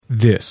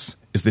This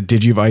is the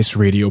Digivice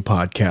Radio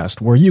Podcast,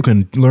 where you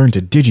can learn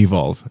to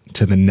digivolve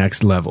to the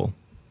next level.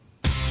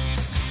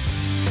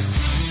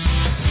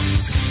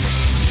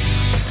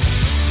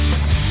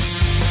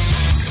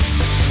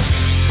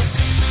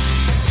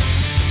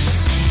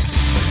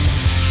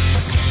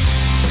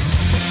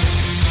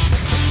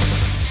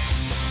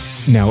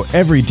 Now,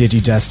 every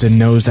Digidestin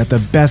knows that the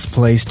best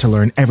place to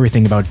learn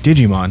everything about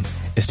Digimon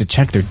is to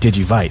check their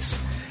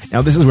Digivice.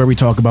 Now, this is where we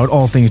talk about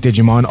all things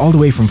Digimon, all the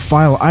way from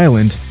File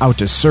Island out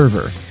to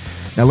server.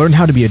 Now, learn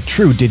how to be a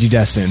true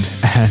Digidestined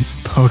at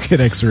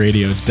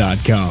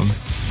PokédexRadio.com.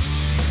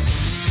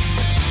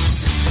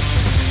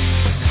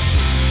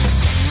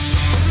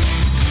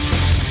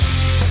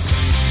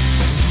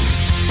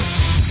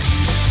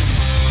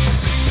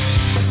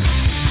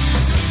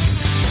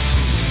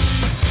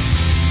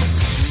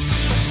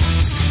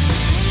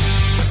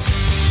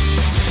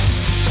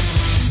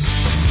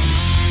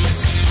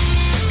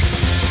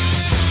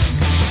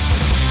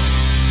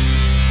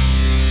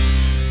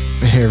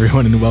 Hey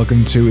everyone, and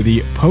welcome to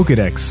the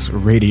Pokédex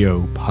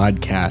Radio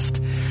Podcast,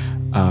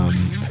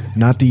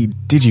 not the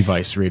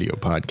Digivice Radio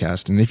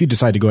Podcast. And if you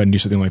decide to go ahead and do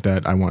something like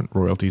that, I want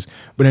royalties.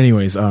 But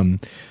anyways, so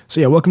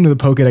yeah, welcome to the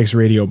Pokédex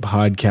Radio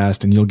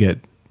Podcast, and you'll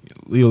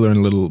learn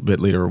a little bit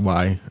later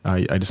why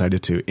I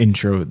decided to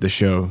intro the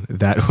show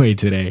that way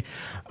today.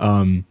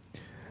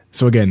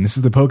 So again, this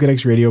is the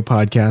Pokédex Radio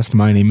Podcast.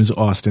 My name is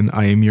Austin.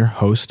 I am your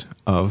host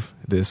of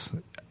this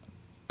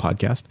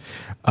podcast.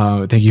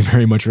 Thank you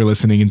very much for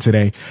listening in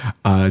today.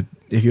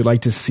 If you'd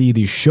like to see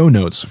the show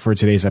notes for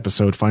today's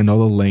episode, find all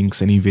the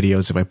links, any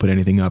videos, if I put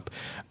anything up,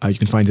 you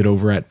can find it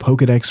over at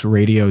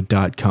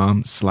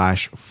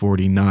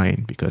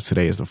PokédexRadio.com/49, because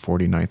today is the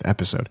 49th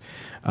episode.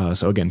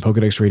 So again,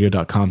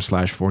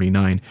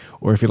 PokédexRadio.com/49,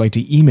 or if you'd like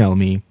to email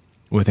me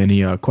with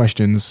any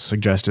questions,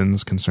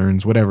 suggestions,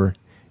 concerns, whatever,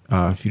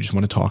 if you just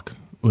want to talk,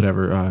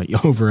 whatever,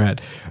 over at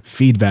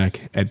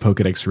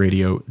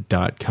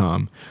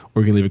feedback@PokédexRadio.com,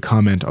 or you can leave a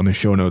comment on the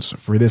show notes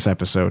for this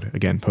episode.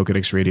 Again,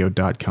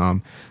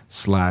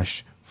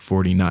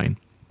 PokédexRadio.com/49.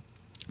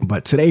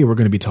 But today we're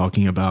going to be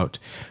talking about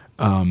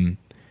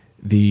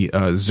the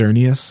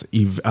Xerneas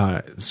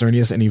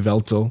and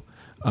Yveltal,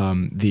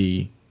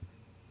 the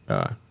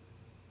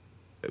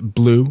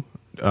blue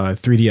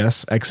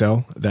 3DS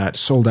XL that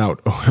sold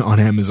out on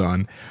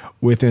Amazon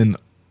within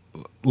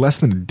less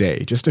than a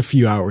day. Just a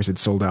few hours it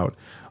sold out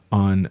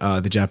on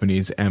the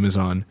Japanese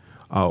Amazon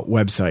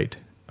website.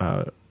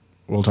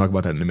 We'll talk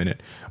about that in a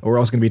minute. We're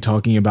also going to be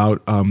talking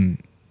about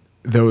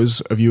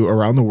those of you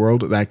around the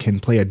world that can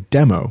play a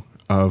demo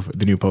of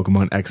the new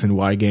Pokemon X and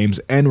Y games,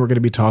 and we're going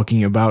to be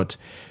talking about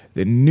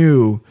the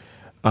new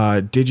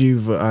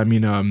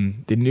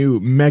the new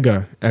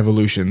Mega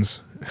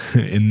evolutions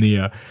in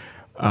the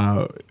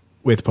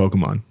with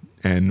Pokemon,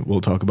 and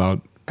we'll talk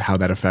about how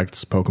that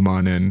affects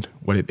Pokemon and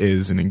what it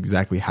is and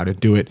exactly how to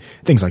do it,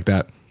 things like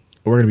that.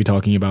 We're going to be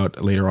talking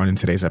about later on in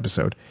today's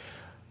episode.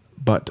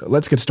 But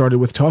let's get started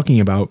with talking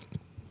about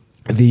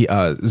the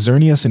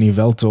Xerneas and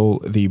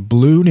Yveltal, the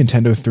blue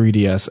Nintendo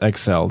 3DS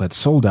XL that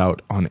sold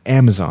out on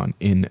Amazon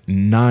in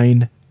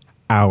 9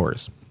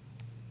 hours.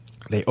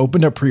 They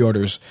opened up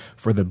pre-orders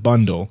for the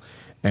bundle,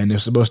 and they're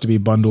supposed to be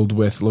bundled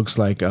with, looks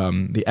like,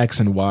 the X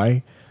and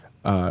Y.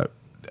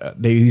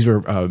 These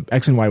were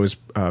X and Y was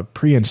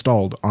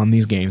pre-installed on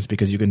these games,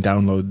 because you can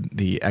download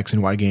the X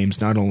and Y games.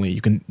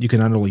 You can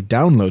not only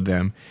download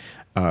them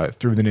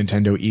through the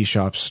Nintendo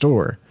eShop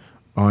store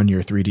on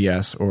your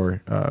 3DS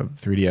or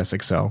 3DS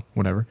XL,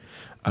 whatever.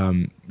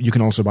 You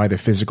can also buy the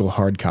physical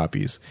hard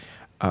copies.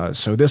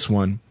 So this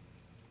one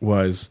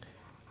was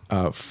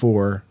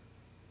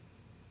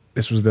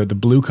this was the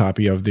blue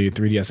copy of the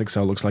 3DS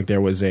XL. Looks like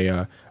there was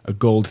a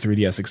gold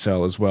 3DS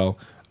XL as well,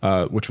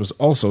 which was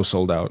also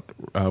sold out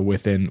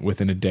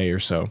within a day or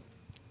so.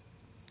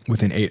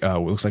 Within 8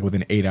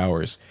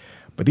 hours.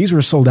 But these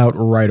were sold out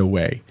right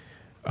away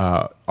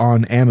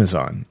on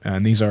Amazon,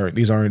 and these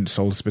aren't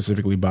sold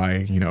specifically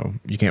by,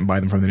 you can't buy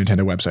them from the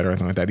Nintendo website or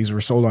anything like that. These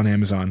were sold on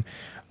Amazon,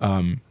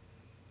 and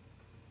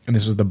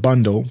this was the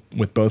bundle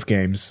with both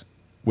games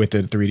with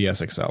the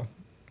 3DS XL,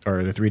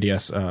 or the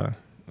 3DS.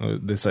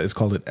 This is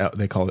called it.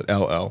 They call it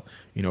LL,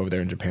 over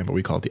there in Japan, but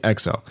we call it the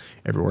XL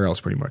everywhere else,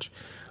 pretty much.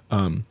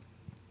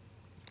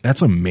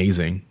 That's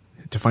amazing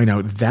to find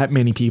out that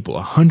many people,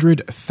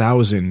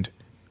 100,000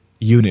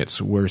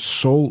 units were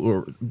sold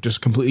or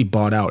just completely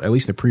bought out. At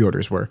least the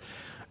pre-orders were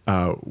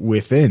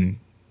within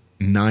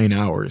 9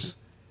 hours.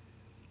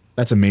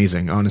 That's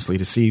amazing, honestly,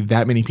 to see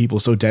that many people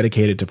so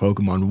dedicated to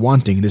Pokemon,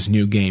 wanting this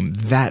new game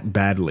that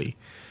badly.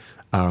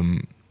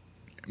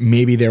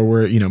 Maybe there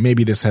were,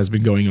 maybe this has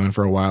been going on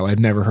for a while. I've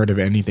never heard of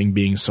anything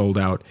being sold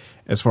out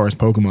as far as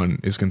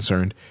Pokemon is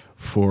concerned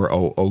for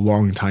a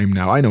long time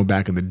now. I know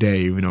back in the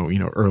day,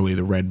 early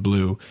the red,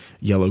 blue,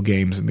 yellow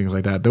games and things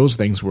like that, those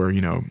things were,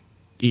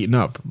 eaten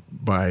up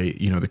by,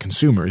 the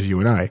consumers,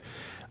 you and I.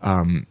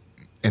 And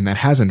that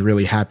hasn't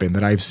really happened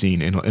that I've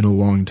seen in a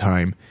long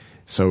time.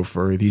 So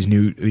for these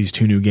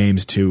two new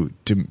games to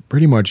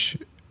pretty much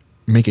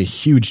make a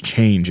huge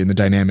change in the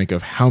dynamic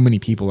of how many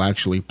people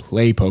actually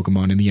play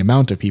Pokemon and the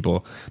amount of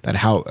people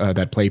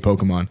that play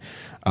Pokemon.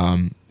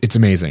 It's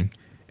amazing,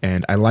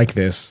 and I like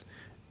this,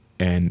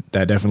 and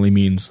that definitely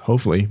means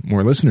hopefully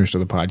more listeners to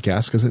the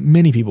podcast, because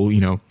many people,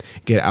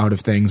 get out of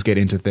things, get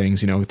into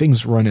things.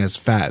 Things run as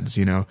fads.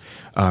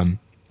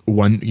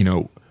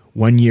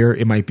 One year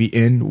it might be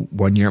in,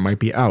 1 year it might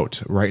be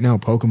out. Right now,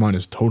 Pokemon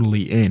is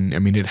totally in. I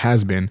mean, it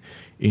has been.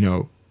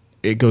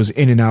 It goes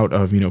in and out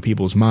of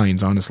people's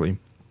minds, honestly.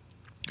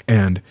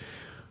 And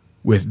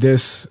with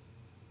this,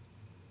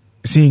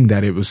 seeing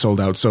that it was sold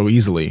out so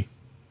easily,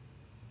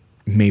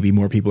 maybe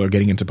more people are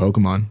getting into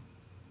Pokemon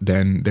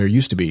than there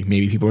used to be.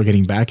 Maybe people are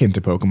getting back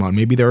into Pokemon.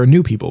 Maybe there are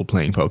new people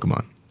playing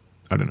Pokemon.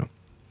 I don't know.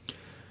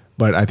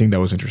 But I think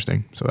that was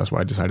interesting, so that's why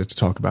I decided to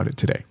talk about it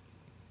today.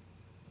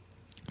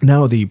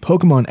 Now, the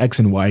Pokemon X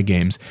and Y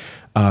games,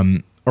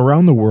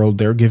 around the world,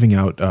 they're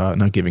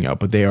not giving out,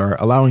 but they are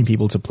allowing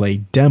people to play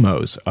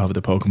demos of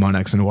the Pokemon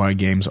X and Y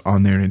games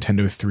on their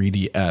Nintendo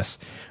 3DS.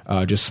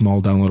 Just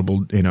small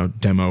downloadable,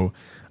 demo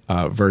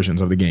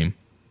versions of the game.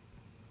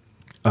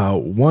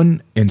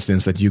 One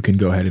instance that you can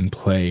go ahead and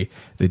play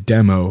the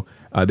demo,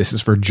 this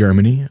is for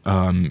Germany,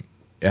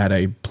 at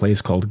a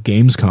place called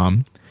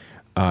Gamescom.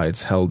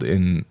 It's held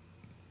in,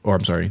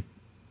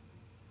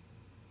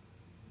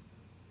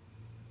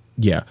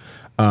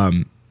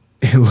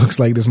 it looks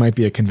like this might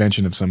be a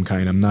convention of some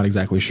kind. I'm not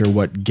exactly sure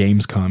what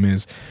Gamescom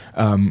is,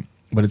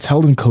 but it's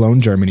held in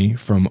Cologne, Germany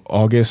from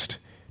August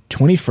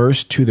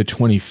 21st to the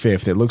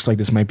 25th. It looks like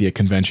this might be a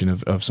convention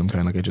of some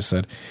kind, like I just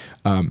said.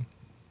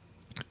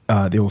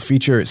 They will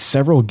feature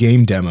several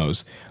game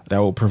demos that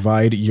will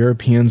provide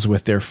Europeans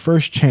with their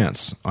first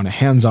chance on a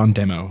hands-on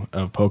demo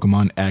of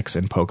Pokemon X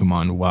and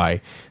Pokemon Y.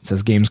 It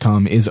says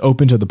Gamescom is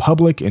open to the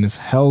public and is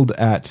held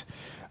at,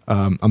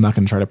 I'm not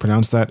going to try to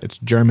pronounce that, it's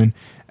German,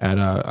 at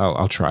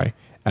I'll try,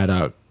 at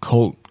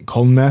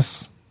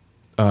Kolnmesse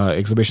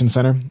Exhibition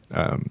Center.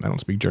 I don't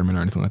speak German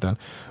or anything like that,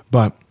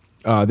 but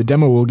the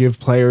demo will give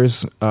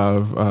players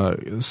a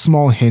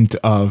small hint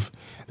of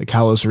the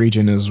Kalos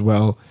region as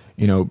well,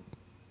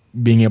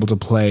 being able to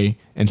play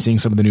and seeing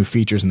some of the new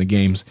features in the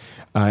games.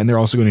 And they're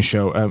also going to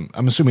show,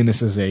 I'm assuming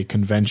this is a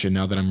convention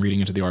now that I'm reading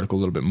into the article a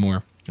little bit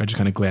more. I just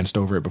kind of glanced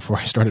over it before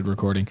I started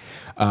recording.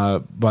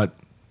 But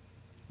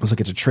it looks like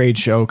it's a trade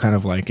show, kind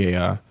of like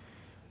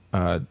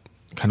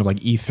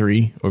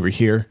E3 over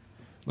here.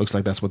 Looks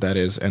like that's what that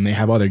is. And they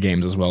have other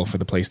games as well for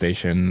the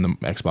PlayStation and the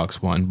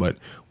Xbox One, but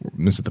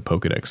this is the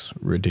Pokedex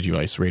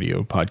Digivice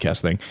Radio podcast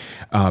thing.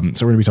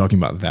 So we're going to be talking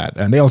about that.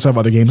 And they also have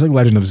other games like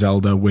Legend of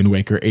Zelda, Wind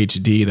Waker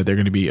HD that they're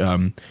going to be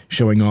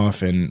showing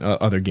off, and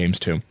other games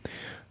too.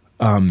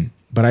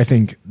 But I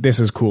think this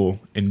is cool.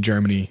 In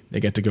Germany, they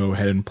get to go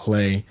ahead and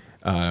play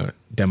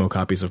demo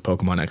copies of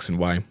Pokemon X and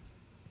Y.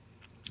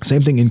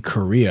 Same thing in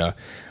Korea.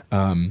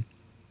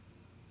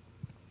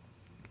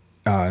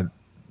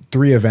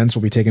 3 events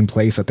will be taking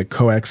place at the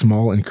COEX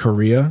Mall in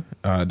Korea.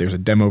 There's a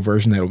demo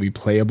version that will be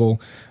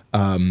playable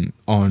on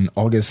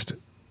August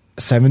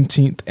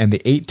 17th and the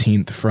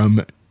 18th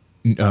from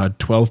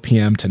 12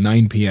 p.m. to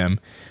 9 p.m.,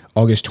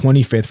 August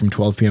 25th from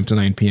 12 p.m. to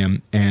 9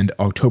 p.m., and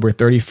October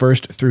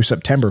 31st through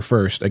September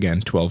 1st,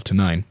 again, 12 to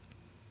 9.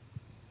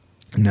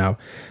 Now,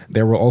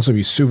 there will also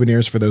be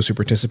souvenirs for those who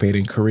participate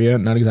in Korea.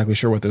 Not exactly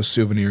sure what those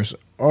souvenirs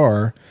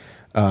are,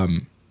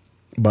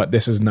 but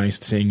this is nice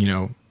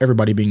seeing,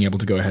 everybody being able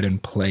to go ahead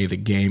and play the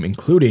game,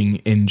 including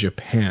in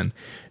Japan.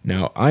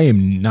 Now, I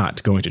am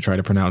not going to try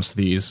to pronounce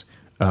these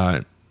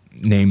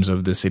names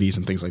of the cities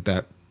and things like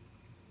that.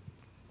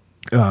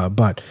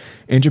 But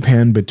in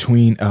Japan,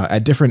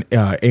 at different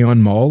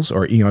Aeon malls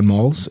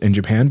in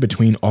Japan,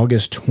 between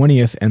August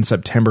 20th and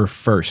September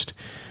 1st,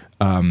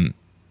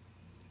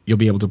 you'll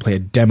be able to play a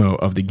demo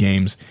of the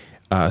game's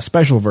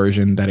special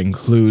version that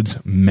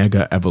includes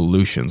Mega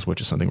Evolutions,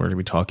 which is something we're going to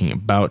be talking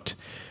about.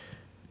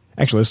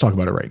 Actually, let's talk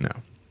about it right now.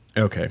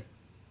 Okay.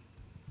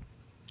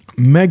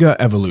 Mega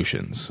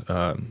Evolutions.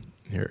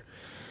 Here.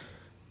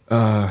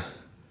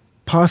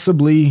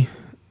 Possibly,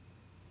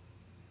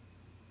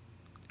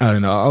 I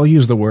don't know, I'll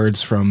use the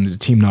words from the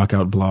Team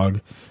Knockout blog,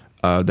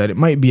 that it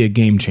might be a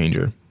game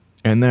changer.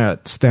 And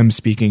that's them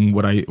speaking,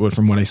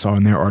 from what I saw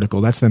in their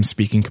article, that's them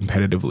speaking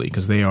competitively,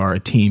 because they are a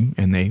team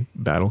and they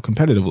battle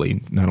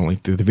competitively, not only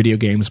through the video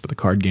games, but the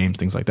card games,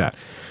 things like that.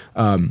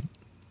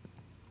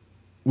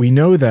 We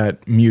know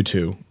that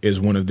Mewtwo is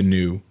one of the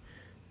new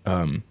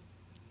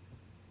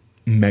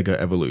Mega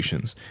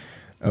Evolutions.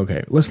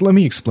 Okay, let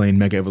me explain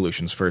Mega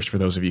Evolutions first for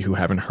those of you who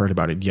haven't heard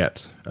about it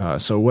yet.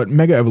 So what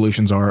Mega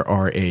Evolutions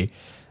are a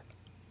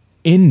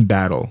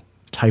in-battle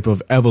type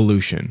of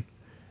evolution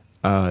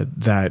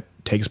that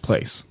takes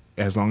place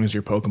as long as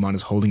your Pokemon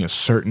is holding a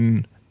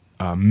certain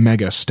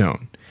Mega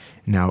Stone.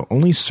 Now,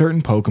 only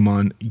certain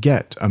Pokemon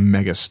get a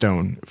Mega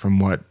Stone from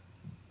what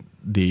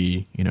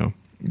the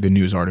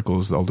news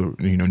articles, all the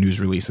news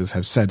releases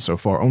have said so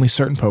far. Only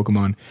certain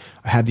Pokemon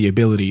have the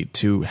ability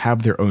to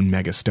have their own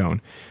Mega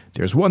Stone.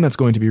 There's one that's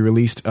going to be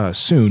released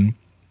soon,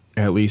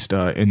 at least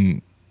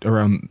from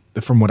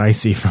what I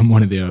see from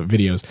one of the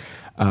videos.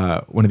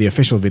 one of the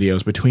official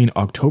videos between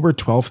October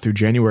 12th through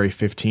January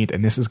 15th,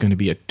 and this is going to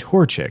be a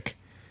Torchic.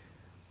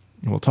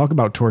 We'll talk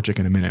about Torchic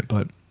in a minute,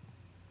 but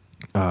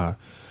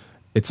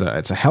it's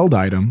a held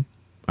item,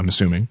 I'm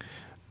assuming.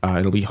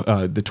 It'll be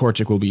the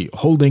Torchic will be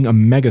holding a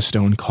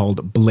megastone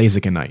called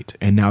Blazikenite,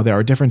 and now there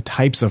are different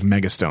types of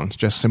megastones,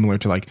 just similar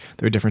to like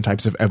there are different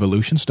types of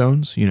evolution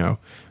stones. You know,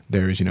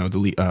 there's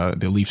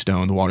the leaf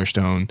stone, the water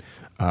stone,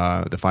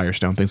 the fire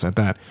stone, things like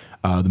that.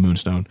 The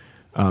moonstone.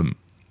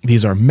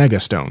 These are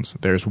megastones.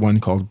 There's one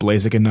called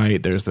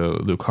Blazikenite. There's the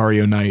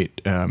Lucarionite.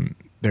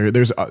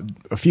 There's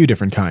a few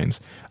different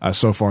kinds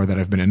so far that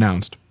have been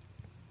announced.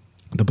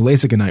 The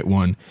Blazikenite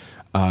one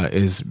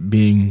is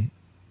being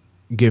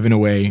given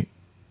away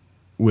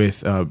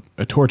with a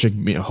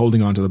Torchic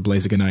holding on to the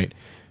Blazikenite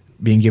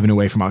being given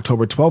away from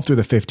October 12th through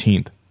the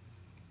 15th,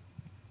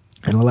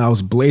 and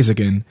allows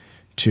Blaziken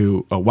to,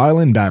 while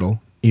in battle,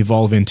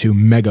 evolve into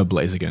Mega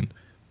Blaziken.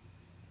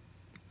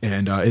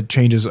 And it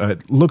changes,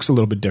 it looks a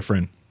little bit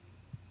different,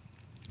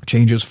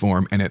 changes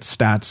form, and its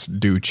stats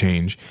do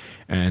change.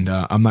 And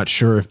I'm not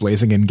sure if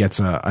Blaziken gets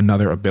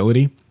another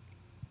ability,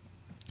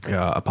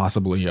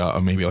 possibly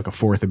maybe like a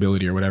fourth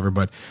ability or whatever,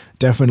 but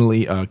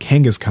definitely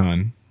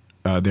Kangaskhan,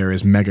 there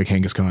is Mega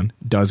Kangaskhan,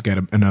 does get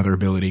another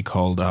ability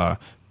called, I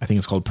think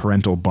it's called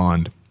Parental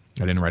Bond.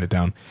 I didn't write it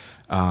down.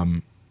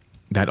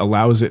 That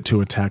allows it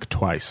to attack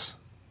twice.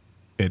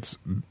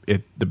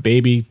 The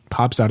baby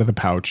pops out of the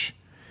pouch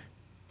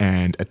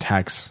and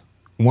attacks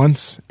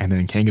once, and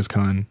then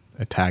Kangaskhan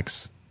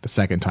attacks the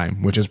second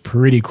time, which is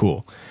pretty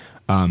cool.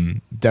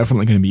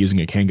 Definitely going to be using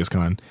a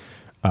Kangaskhan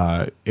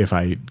if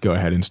I go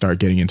ahead and start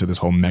getting into this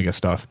whole mega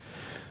stuff.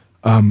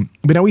 But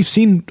now we've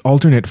seen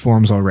alternate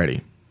forms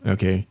already.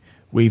 Okay,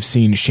 we've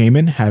seen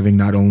Shaman having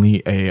not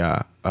only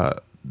I guess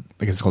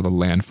it's called a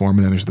land form,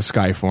 and then there's the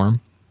sky form.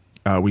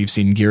 We've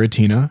seen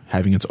Giratina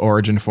having its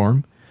origin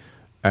form,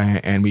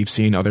 and we've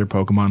seen other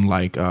Pokemon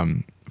like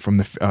from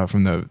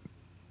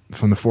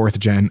the fourth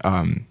gen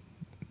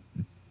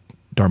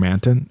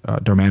Darmanitan. I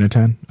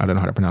don't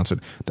know how to pronounce it.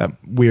 That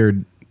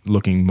weird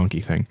looking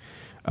monkey thing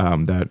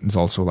that is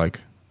also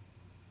like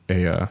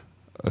a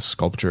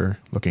sculpture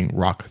looking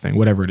rock thing,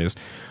 whatever it is.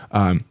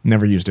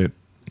 Never used it,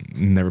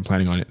 never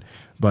planning on it.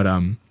 But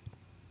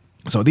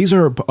so these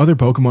are other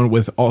Pokemon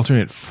with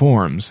alternate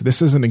forms.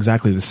 This isn't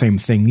exactly the same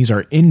thing. These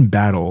are in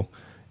battle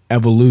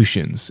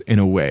evolutions in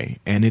a way.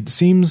 And it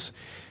seems,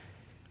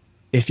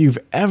 if you've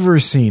ever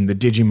seen the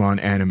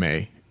Digimon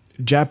anime,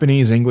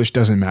 Japanese, English,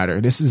 doesn't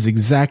matter. This is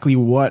exactly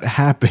what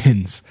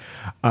happens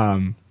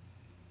in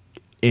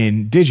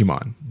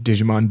Digimon.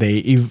 Digimon,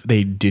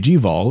 they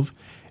digivolve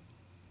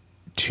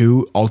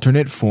to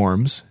alternate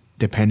forms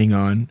depending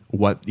on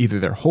what either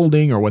they're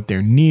holding or what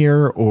they're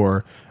near,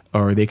 or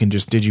they can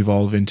just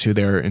digivolve into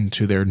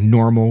their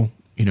normal,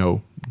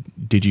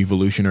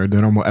 digivolution or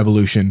the normal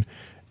evolution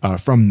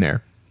from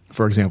there.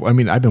 For example, I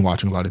mean, I've been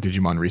watching a lot of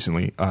Digimon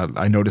recently.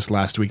 I noticed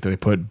last week that they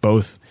put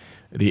both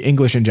the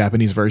English and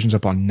Japanese versions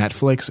up on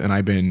Netflix, and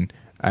I've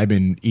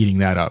been eating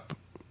that up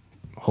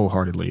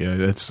wholeheartedly.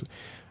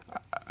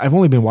 I've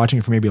only been watching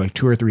it for maybe like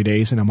 2 or 3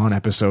 days, and I'm on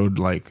episode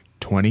like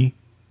 20,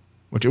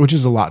 which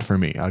is a lot for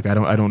me. Like I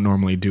don't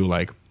normally do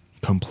like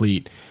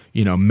complete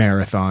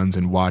marathons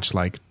and watch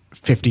like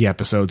 50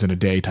 episodes in a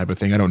day type of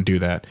thing. I don't do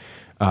that.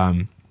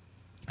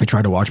 I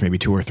try to watch maybe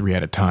 2 or 3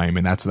 at a time,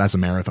 and that's a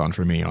marathon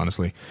for me,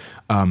 honestly.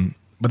 But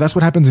that's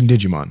what happens in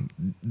Digimon.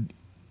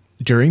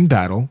 During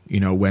battle,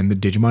 when the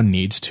Digimon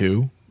needs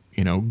to,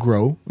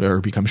 grow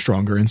or become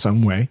stronger in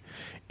some way,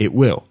 it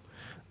will.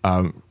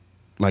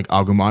 Like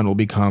Agumon will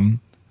become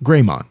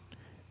Greymon,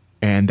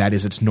 and that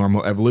is its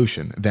normal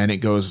evolution. Then it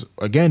goes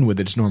again with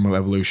its normal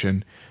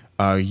evolution,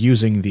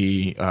 using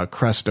the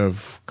Crest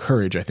of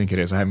Courage, I think it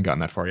is. I haven't gotten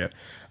that far yet.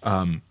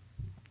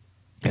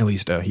 At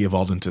least he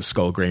evolved into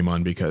Skull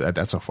Greymon, because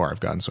that's how far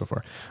I've gotten so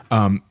far.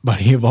 But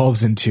he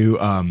evolves into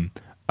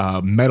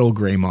Metal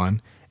Greymon,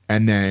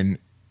 and then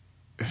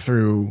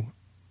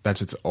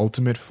that's its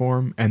ultimate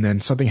form, and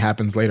then something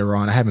happens later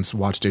on. I haven't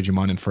watched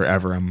Digimon in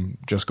forever. I'm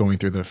just going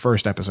through the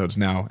first episodes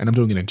now, and I'm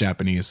doing it in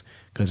Japanese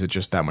because it's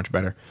just that much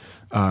better.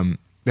 Then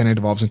it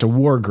evolves into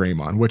War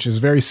Greymon, which is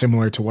very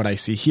similar to what I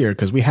see here,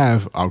 because we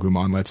have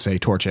Agumon, let's say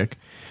Torchic,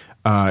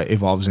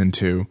 evolves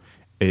into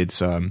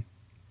its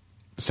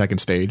second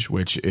stage,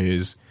 which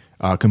is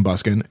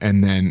Combusken,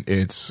 and then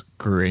it's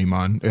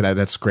Greymon.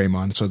 That's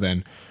Greymon. So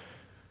then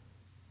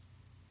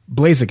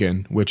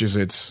Blaziken, which is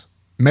its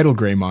Metal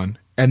Greymon,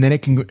 and then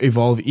it can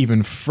evolve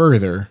even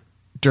further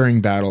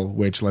during battle,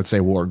 which, let's say,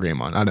 War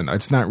Greymon. I don't know.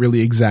 It's not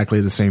really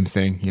exactly the same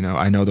thing.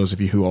 I know those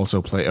of you who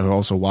also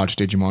watch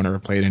Digimon or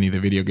have played any of the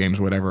video games,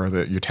 whatever,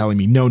 that you're telling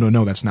me, no,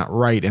 that's not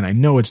right, and I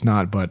know it's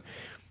not, but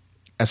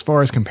as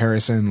far as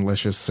comparison,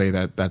 let's just say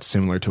that that's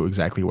similar to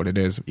exactly what it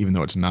is, even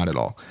though it's not at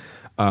all.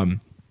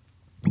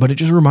 But it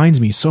just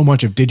reminds me so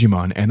much of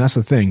Digimon, and that's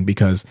the thing,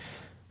 because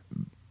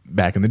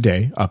back in the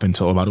day, up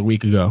until about a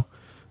week ago,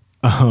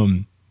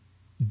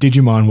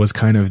 Digimon was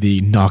kind of the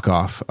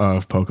knockoff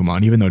of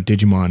Pokemon, even though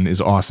Digimon is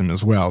awesome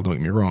as well. Don't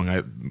get me wrong.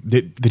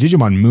 The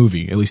Digimon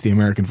movie, at least the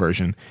American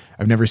version,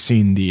 I've never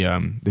seen the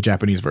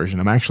Japanese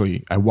version.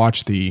 I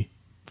watched the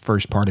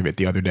first part of it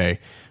the other day,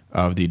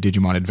 of the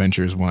Digimon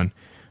Adventures one,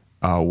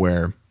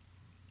 where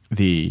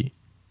the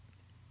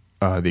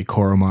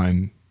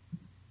Koromon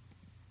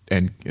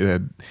and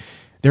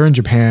they're in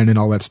Japan and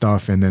all that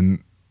stuff, and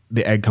then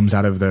the egg comes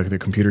out of the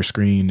computer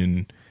screen,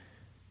 and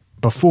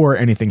before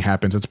anything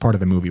happens, it's part of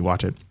the movie.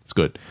 Watch it; it's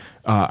good.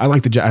 I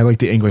like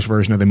the English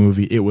version of the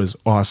movie. It was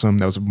awesome.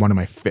 That was one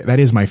of that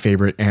is my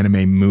favorite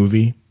anime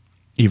movie,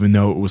 even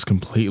though it was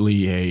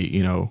completely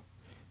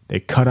they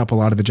cut up a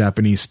lot of the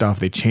Japanese stuff.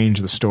 They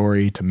changed the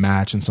story to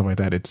match and stuff like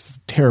that. It's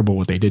terrible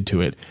what they did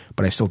to it,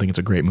 but I still think it's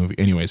a great movie.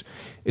 Anyways,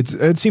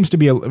 it seems to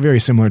be very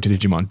similar to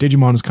Digimon.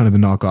 Digimon is kind of the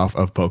knockoff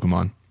of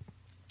Pokemon,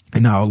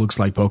 and now it looks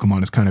like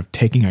Pokemon is kind of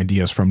taking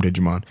ideas from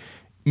Digimon.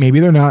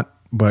 Maybe they're not,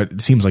 but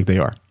it seems like they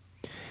are.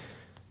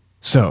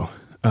 So,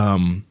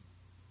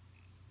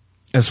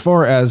 as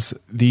far as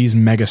these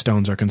Mega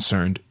Stones are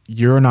concerned,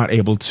 you're not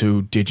able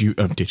to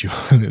listen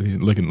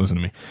to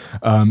me.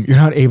 You're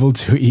not able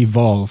to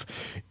evolve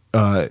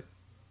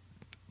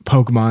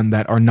Pokemon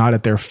that are not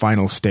at their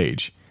final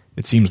stage,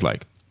 it seems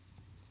like.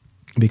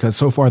 Because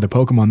so far the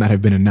Pokemon that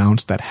have been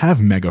announced that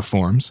have Mega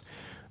forms,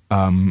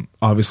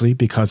 obviously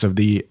because of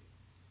the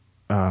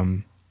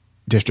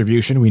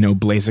distribution, we know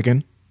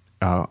Blaziken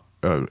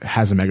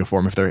has a Mega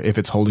form. If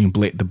it's holding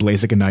the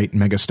Blazikenite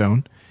Mega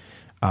Stone,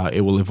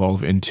 it will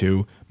evolve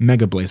into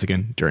Mega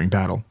Blaziken during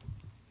battle.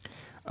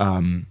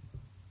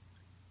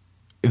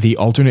 The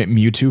alternate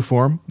Mewtwo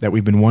form that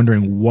we've been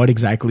wondering what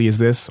exactly is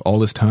this all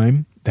this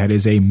time, that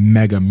is a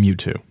Mega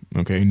Mewtwo.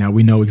 Okay, now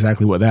we know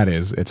exactly what that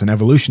is. It's an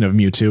evolution of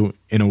Mewtwo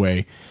in a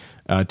way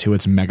to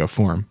its Mega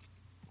form.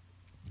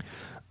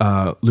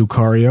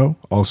 Lucario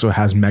also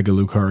has Mega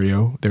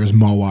Lucario. There's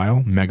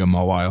Mawile, Mega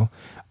Mawile.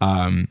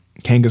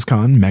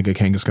 Kangaskhan, Mega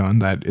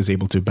Kangaskhan, that is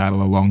able to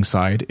battle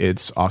alongside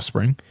its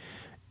offspring.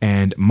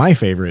 And my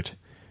favorite,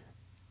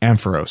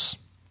 Ampharos,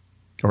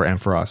 or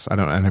Ampharos.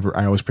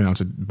 I always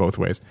pronounce it both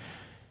ways.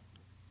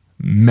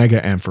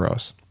 Mega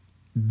Ampharos.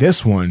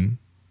 This one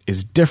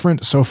is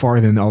different so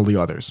far than all the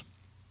others.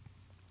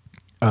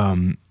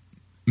 Mega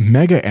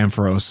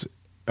Ampharos.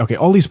 Okay,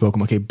 all these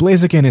Pokemon. Okay,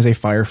 Blaziken is a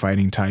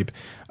firefighting type.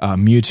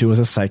 Mewtwo is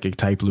a psychic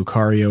type.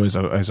 Lucario is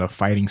a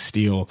fighting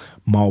steel.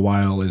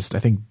 Mawile is, I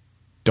think,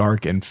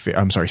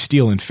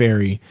 steel and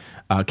fairy.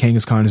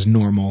 Kangaskhan is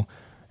normal.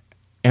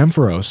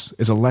 Ampharos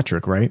is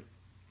electric, right?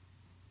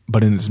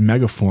 But in its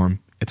mega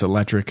form, it's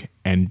electric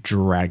and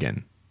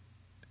dragon.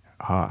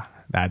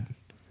 That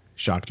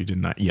shocked you,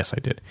 didn't I? Yes, I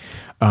did.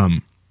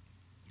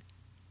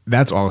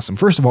 That's awesome.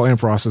 First of all,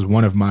 Ampharos is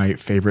one of my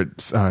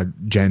favorite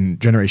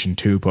Generation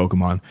 2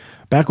 Pokemon.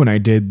 Back when I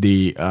did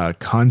the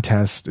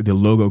contest, the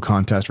logo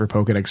contest for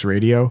Pokedex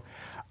Radio,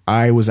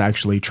 I was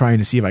actually trying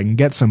to see if I can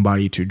get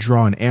somebody to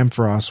draw an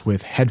Ampharos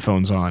with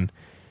headphones on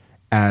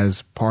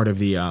as part of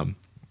the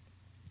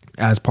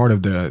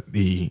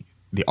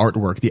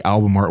artwork, the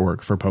album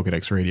artwork for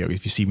Pokedex Radio.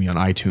 If you see me on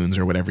iTunes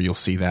or whatever, you'll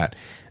see that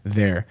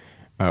there.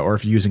 Or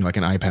if you're using like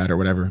an iPad or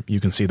whatever,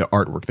 you can see the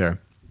artwork there.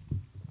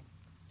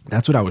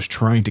 That's what I was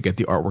trying to get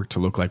the artwork to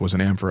look like, was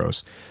an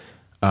Ampharos.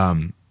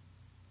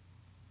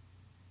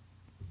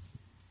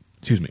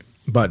 Excuse me.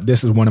 But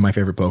this is one of my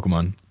favorite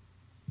Pokemon.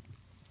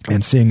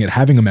 And seeing it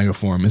having a Mega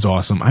form is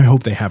awesome. I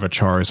hope they have a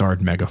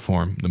Charizard Mega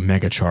form, the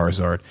Mega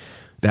Charizard.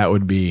 That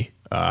would be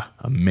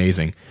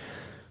amazing.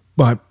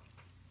 But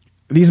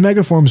these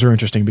Mega forms are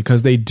interesting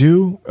because they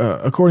do,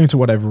 according to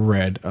what I've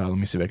read, let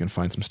me see if I can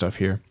find some stuff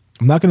here.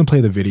 I'm not going to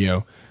play the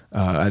video.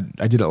 I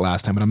did it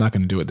last time, but I'm not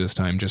going to do it this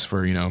time just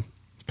for,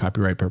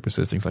 copyright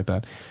purposes, things like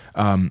that.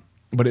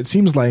 But it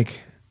seems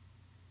like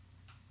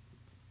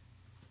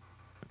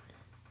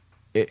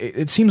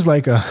it seems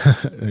like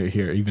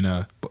here,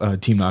 even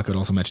Team Knockout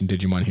also mentioned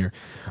Digimon here.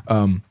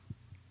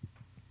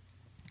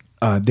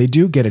 They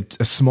do get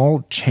a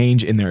small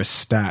change in their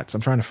stats.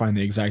 I'm trying to find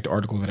the exact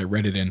article that I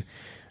read it in.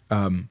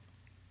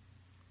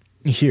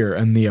 Here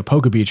in the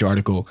PokeBeach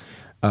article,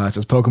 it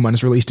says Pokemon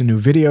has released a new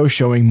video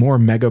showing more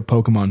Mega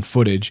Pokemon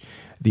footage.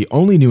 The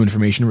only new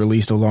information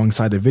released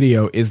alongside the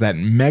video is that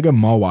Mega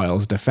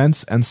Mawile's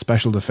defense and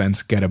special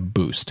defense get a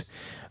boost.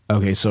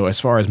 Okay, so as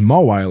far as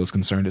Mawile is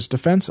concerned, its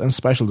defense and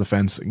special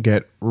defense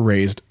get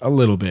raised a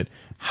little bit.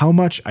 How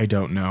much, I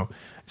don't know.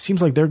 It seems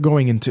like they're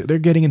getting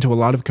into a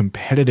lot of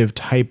competitive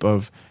type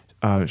of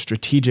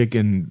strategic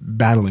and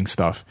battling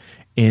stuff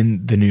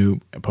in the new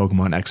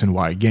Pokemon X and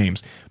Y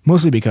games.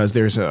 Mostly because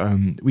there's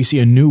we see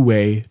an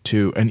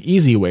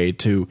easy way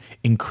to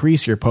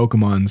increase your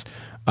Pokemon's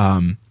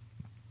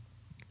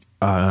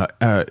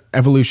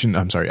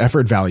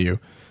effort value.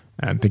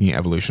 I'm thinking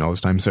evolution all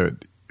this time. So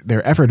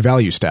their effort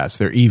value stats,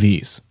 their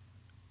EVs.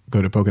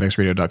 Go to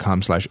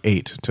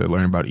PokedexRadio.com/8 to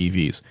learn about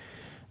EVs.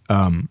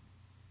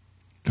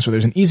 So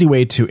there's an easy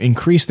way to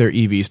increase their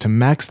EVs, to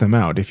max them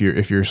out if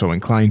you're so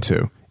inclined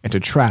to, and to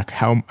track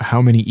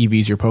how many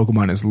EVs your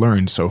Pokemon has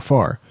learned so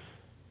far.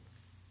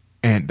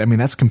 And I mean,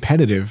 that's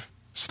competitive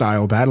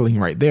style battling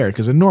right there,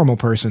 because a normal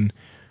person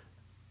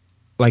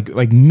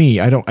like me,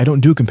 I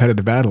don't do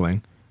competitive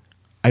battling.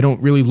 I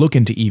don't really look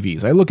into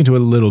EVs. I look into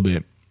it a little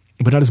bit,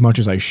 but not as much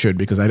as I should,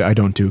 because I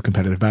don't do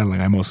competitive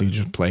battling. I mostly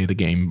just play the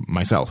game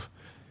myself.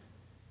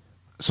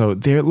 So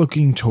they're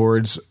looking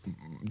towards,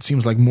 it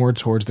seems like more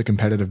towards the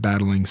competitive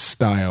battling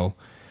style.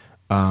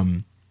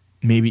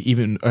 Maybe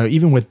even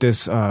with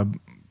this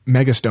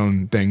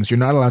Megastone things, you're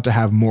not allowed to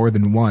have more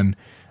than one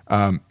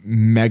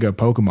Mega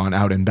Pokemon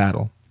out in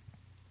battle.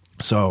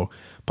 So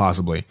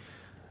possibly.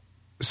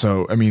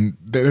 So I mean,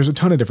 there's a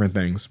ton of different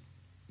things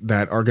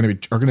that are going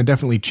to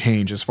definitely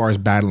change as far as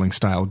battling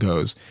style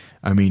goes.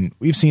 I mean,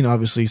 we've seen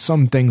obviously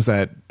some things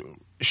that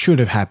should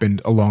have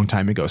happened a long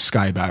time ago: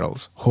 sky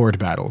battles, horde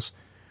battles.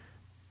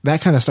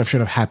 That kind of stuff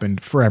should have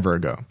happened forever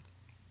ago.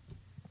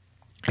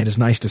 It is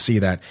nice to see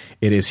that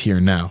it is here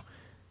now.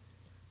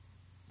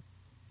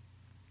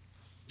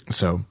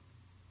 So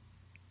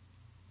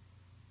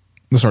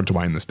let's start to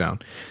wind this down.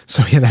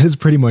 So yeah, that is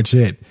pretty much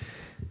it.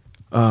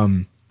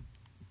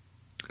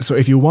 So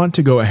if you want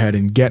to go ahead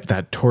and get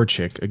that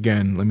Torchic,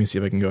 again, let me see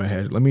if I can go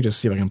ahead. Let me just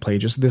see if I can play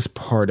just this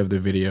part of the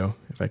video,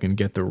 if I can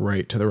get the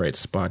right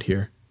spot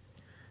here.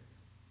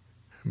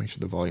 Make sure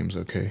the volume's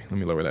okay. Let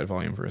me lower that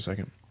volume for a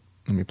second.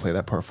 Let me play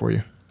that part for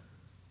you.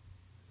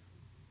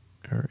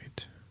 All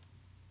right.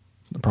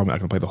 I'm probably not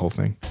going to play the whole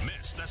thing.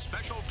 Miss the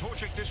special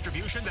Torchic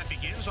distribution that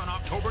begins on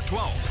October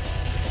 12th.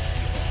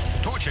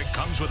 Torchic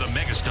comes with a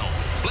Megastone,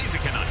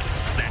 Blaziken item,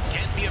 that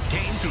can't be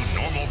obtained through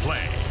normal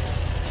play.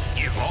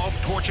 Evolve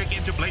Torchic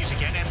into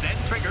Blaziken and then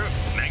trigger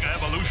Mega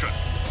Evolution.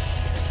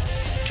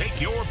 Take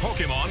your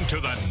Pokemon to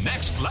the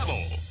next level.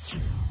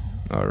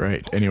 All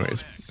right.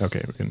 Anyways.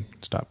 Okay, we can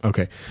stop.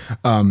 Okay.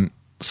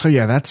 So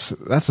yeah, that's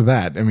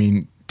that. I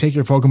mean, take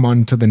your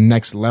Pokemon to the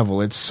next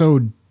level. It's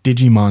so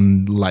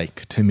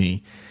Digimon-like to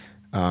me.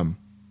 I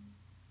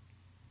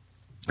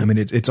mean,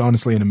 it's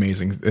honestly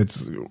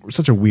it's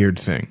such a weird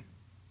thing.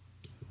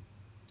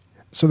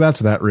 So that's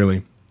that,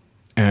 really.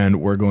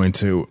 And we're going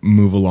to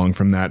move along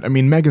from that. I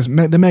mean,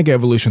 the Mega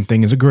Evolution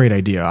thing is a great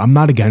idea. I'm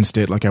not against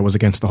it like I was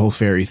against the whole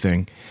fairy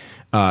thing.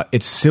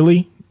 It's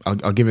silly.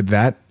 I'll give it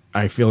that.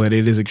 I feel that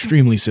it is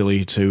extremely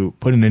silly to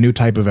put in a new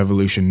type of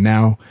evolution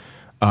now.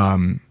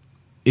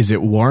 Is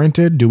it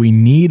warranted? Do we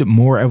need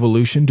more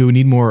evolution? Do we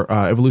need more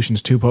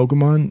evolutions to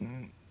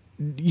Pokemon?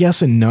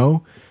 Yes and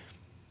no.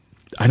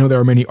 I know there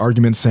are many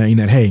arguments saying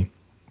that, hey,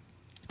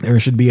 there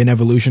should be an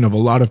evolution of a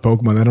lot of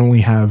Pokemon that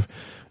only have,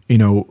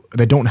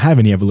 that don't have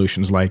any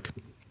evolutions, like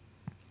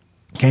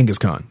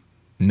Kangaskhan.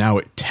 Now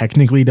it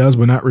technically does,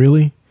 but not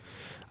really.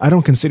 I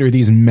don't consider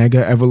these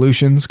mega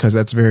evolutions because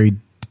that's very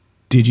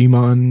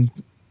Digimon,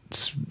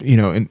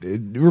 and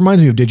it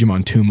reminds me of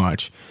Digimon too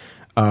much.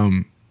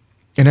 And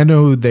I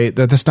know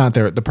that's not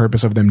the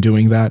purpose of them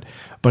doing that,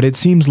 but it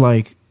seems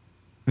like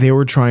they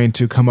were trying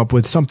to come up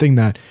with something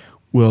that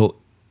will,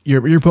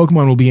 your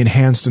Pokemon will be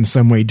enhanced in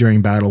some way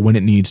during battle when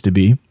it needs to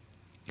be.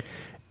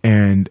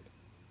 And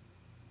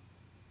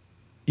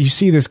you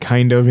see this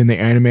kind of in the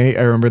anime.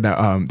 I remember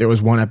that there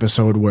was one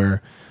episode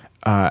where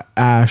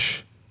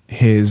Ash,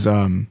 his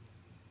can't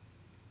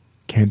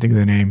think of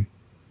the name,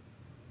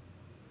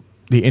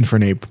 the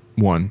Infernape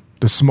one,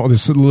 this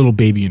little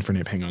baby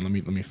Infernape. Hang on, let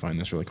me find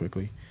this really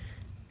quickly.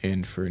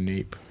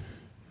 Infernape.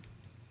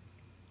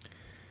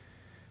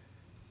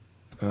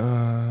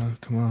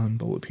 Come on,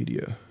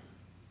 Bulbapedia.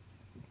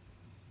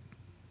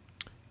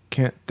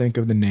 Can't think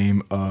of the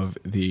name of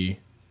the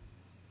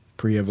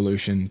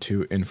pre-evolution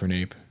to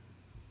Infernape.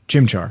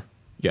 Chimchar.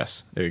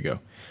 Yes, there you go.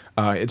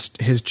 It's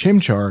his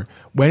Chimchar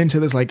went into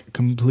this like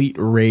complete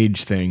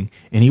rage thing,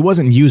 and he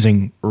wasn't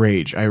using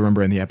rage. I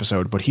remember in the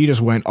episode, but he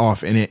just went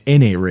off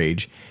in a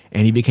rage,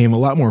 and he became a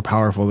lot more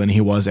powerful than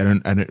he was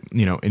in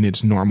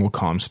its normal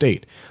calm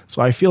state.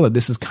 So I feel that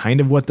this is kind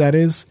of what that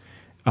is,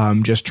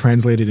 just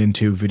translated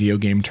into video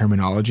game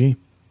terminology.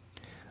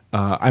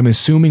 I'm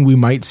assuming we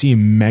might see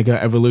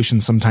Mega Evolution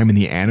sometime in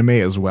the anime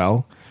as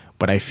well,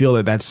 but I feel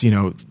that that's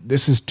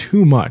this is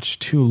too much,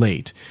 too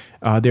late.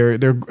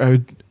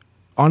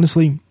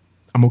 Honestly,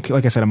 I'm okay.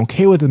 Like I said, I'm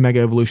okay with the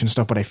Mega Evolution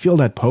stuff, but I feel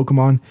that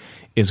Pokemon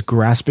is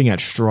grasping at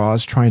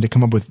straws, trying to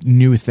come up with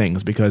new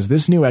things, because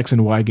this new X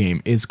and Y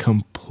game is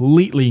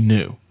completely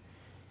new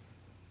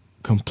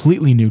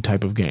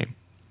type of game.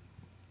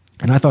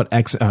 And I thought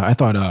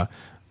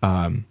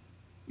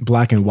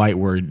Black and White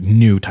were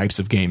new types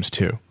of games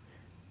too,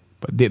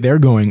 but they're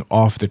going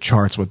off the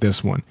charts with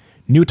this one.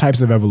 New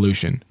types of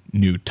evolution,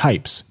 new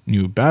types,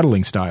 new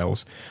battling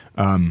styles.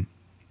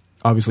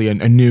 Obviously,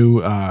 a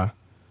new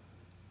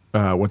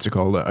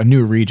a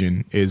new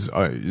region is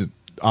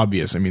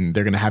obvious. I mean,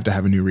 they're going to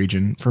have a new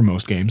region for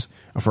most games,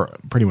 for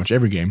pretty much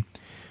every game.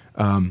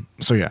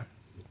 So yeah,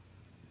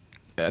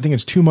 I think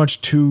it's too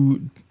much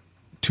too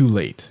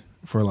late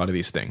for a lot of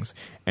these things.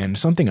 And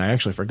something I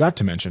actually forgot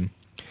to mention,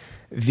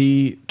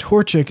 the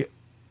Torchic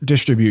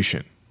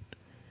distribution.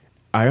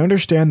 I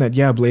understand that,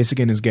 yeah,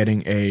 Blaziken is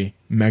getting a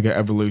Mega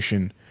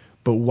Evolution,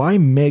 but why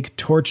make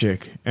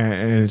Torchic, and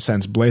in a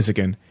sense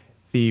Blaziken,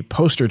 the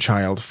poster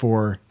child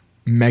for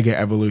Mega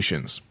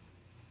Evolutions?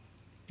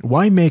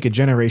 Why make a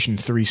Generation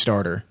 3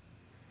 starter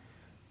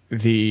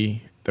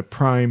the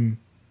prime,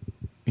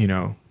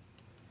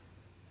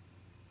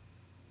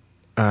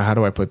 how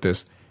do I put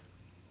this?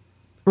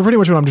 Well, pretty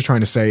much what I'm just trying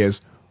to say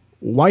is,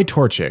 why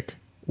Torchic?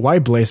 Why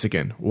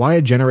Blaziken? Why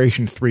a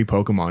Generation 3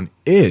 Pokemon?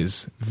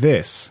 Is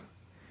this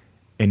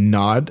a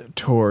nod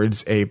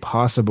towards a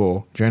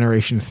possible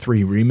Generation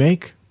 3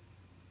 remake?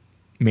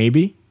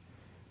 Maybe.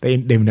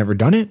 They've never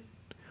done it.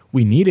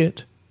 We need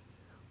it.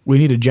 We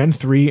need a Gen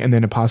 3 and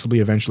then possibly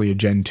eventually a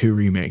Gen 2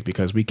 remake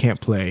because we can't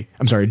play...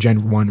 I'm sorry, a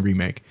Gen 1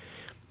 remake.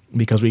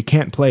 Because we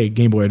can't play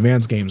Game Boy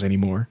Advance games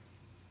anymore.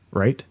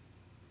 Right?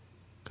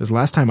 Because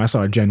last time I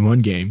saw a Gen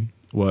 1 game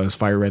was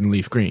Fire Red and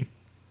Leaf Green.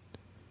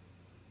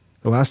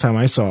 The last time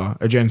I saw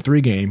a Gen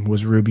 3 game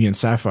was Ruby and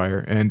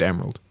Sapphire and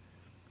Emerald.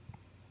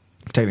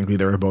 Technically,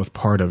 they were both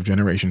part of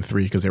Generation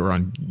 3 because they were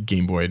on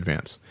Game Boy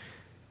Advance.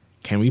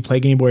 Can we play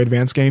Game Boy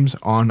Advance games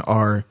on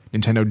our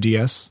Nintendo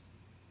DS?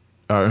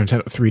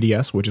 Nintendo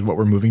 3DS, which is what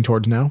we're moving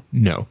towards now?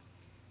 No.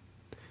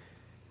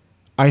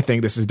 I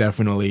think this is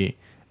definitely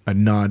a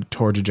nod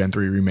towards a Gen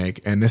 3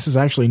 remake, and this is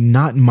actually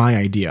not my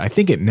idea. I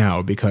think it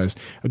now because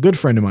a good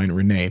friend of mine,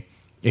 Renee,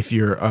 if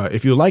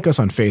you like us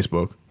on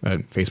Facebook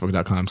at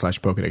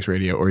facebook.com/Pokedex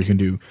Radio, or you can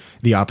do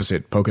the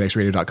opposite,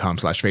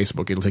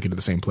 pokedexradio.com/Facebook, it'll take you to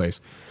the same place.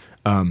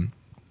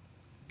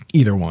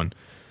 Either one.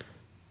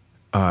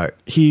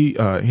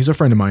 He's a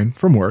friend of mine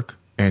from work,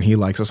 and he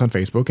likes us on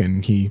Facebook,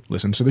 and he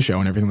listens to the show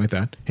and everything like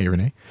that. Hey,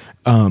 Renee.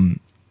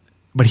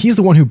 But he's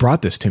the one who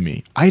brought this to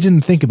me. I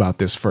didn't think about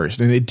this first,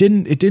 and I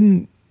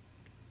didn't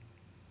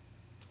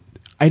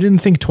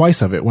think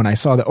twice of it when I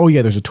saw that, oh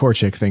yeah, there's a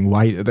Torchic thing.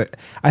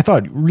 I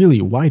thought,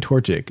 really, why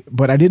Torchic?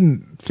 But I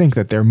didn't think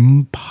that there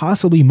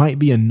possibly might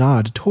be a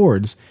nod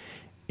towards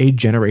a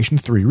Generation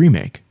 3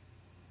 remake.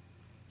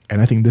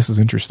 And I think this is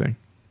interesting.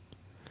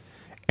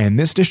 And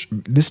this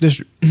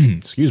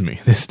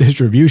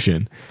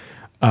distribution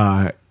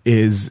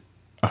is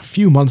a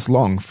few months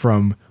long,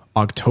 from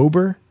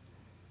October,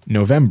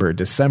 November,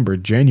 December,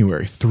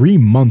 January, 3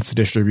 months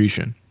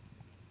distribution.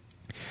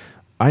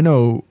 I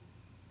know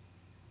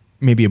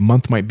maybe a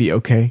month might be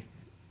okay.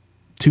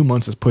 2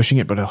 months is pushing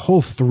it, but a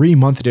whole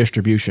 3-month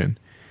distribution.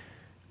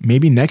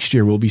 Maybe next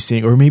year we'll be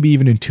seeing, or maybe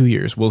even in 2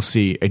 years, we'll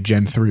see a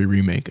Gen 3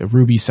 remake, a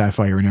Ruby,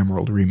 Sapphire, and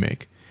Emerald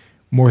remake.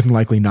 More than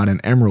likely not an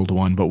Emerald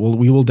one, but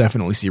we will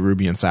definitely see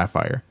Ruby and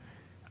Sapphire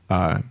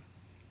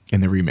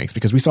in the remakes,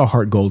 because we saw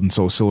Heart Gold and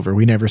Soul Silver.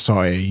 We never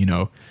saw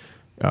a,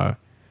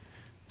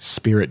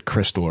 Spirit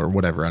Crystal or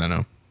whatever, I don't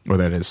know. Or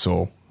that is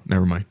Soul.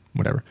 Never mind.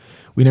 Whatever.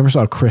 We never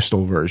saw a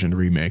Crystal version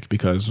remake,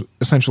 because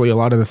essentially a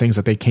lot of the things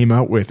that they came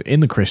out with in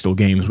the Crystal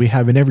games, we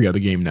have in every other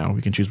game now.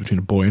 We can choose between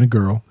a boy and a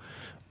girl.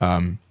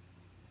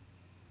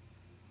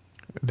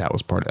 That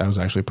was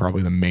actually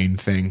probably the main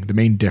thing. The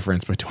main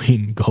difference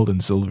between Gold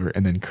and Silver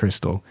and then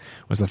Crystal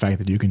was the fact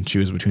that you can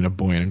choose between a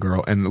boy and a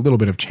girl, and a little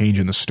bit of change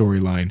in the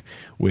storyline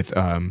with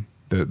the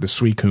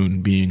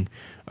Suicune being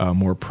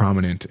more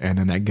prominent, and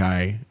then that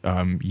guy,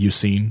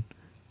 Yusin,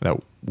 that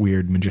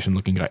weird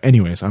magician-looking guy.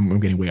 Anyways, I'm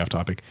getting way off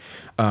topic.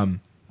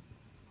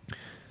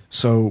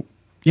 So,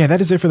 yeah,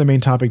 that is it for the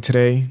main topic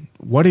today.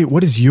 What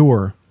is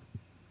your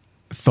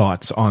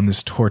thoughts on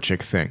this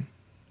Torchic thing?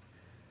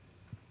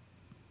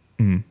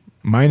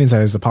 Mine is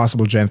that it's a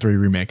possible Gen 3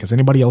 remake. Has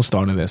anybody else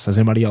thought of this? Has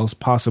anybody else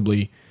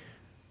possibly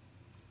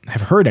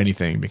have heard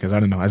anything? Because I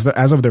don't know.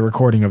 As of the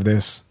recording of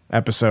this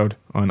episode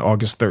on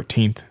August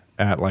 13th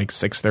at like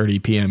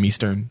 6:30 p.m.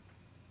 Eastern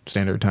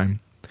Standard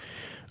Time,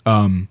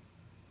 I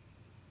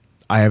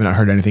have not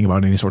heard anything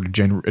about any sort of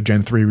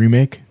Gen 3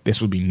 remake.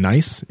 This would be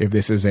nice if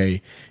this is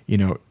a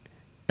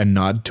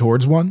nod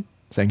towards one,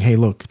 saying, hey,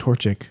 look,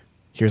 Torchic,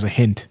 here's a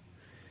hint.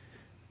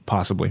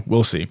 Possibly.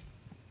 We'll see.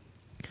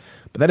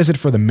 But that is it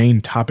for the main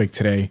topic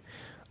today.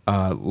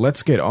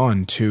 Let's get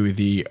on to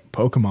the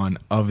Pokemon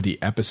of the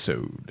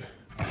episode.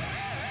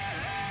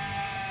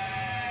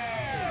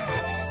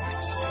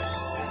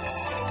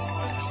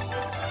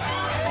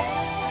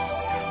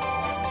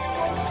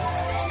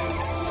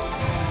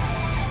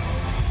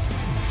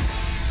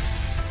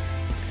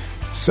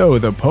 So,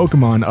 the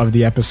Pokemon of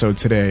the episode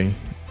today.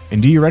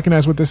 And do you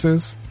recognize what this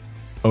is?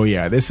 Oh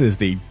yeah, this is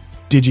the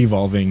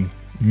Digivolving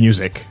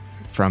music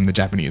from the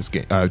Japanese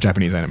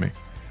anime.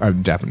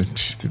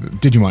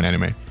 Digimon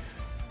anime.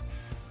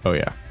 Oh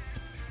yeah.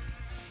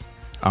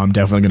 I'm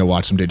definitely going to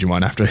watch some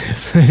Digimon after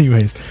this.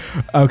 Anyways.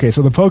 Okay,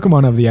 so the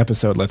Pokemon of the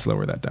episode, let's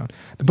lower that down.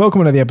 The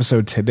Pokemon of the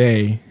episode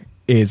today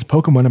is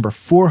Pokemon number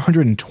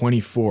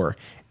 424,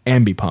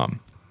 Ambipom.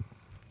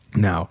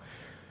 Now,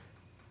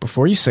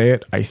 before you say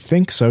it, I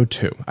think so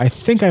too. I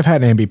think I've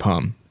had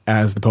Ambipom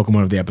as the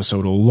Pokemon of the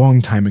episode a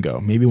long time ago.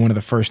 Maybe one of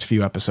the first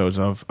few episodes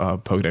of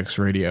Pokedex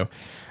Radio.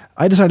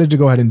 I decided to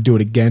go ahead and do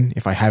it again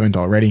if I haven't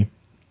already.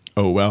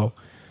 Oh well.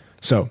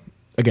 So,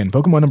 again,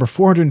 Pokemon number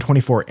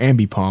 424,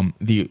 Ambipom,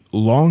 the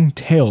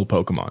long-tail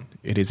Pokemon.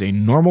 It is a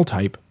normal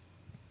type,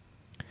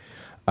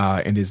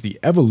 and is the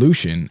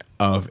evolution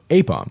of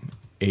Aipom.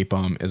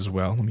 Aipom as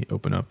well. Let me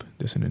open up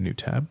this in a new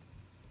tab.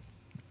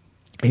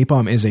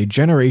 Aipom is a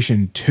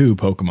Generation 2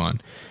 Pokemon.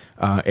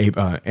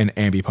 And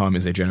Ambipom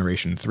is a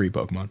Generation 3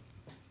 Pokemon.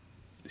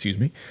 Excuse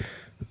me.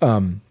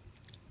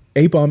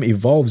 Aipom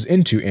evolves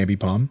into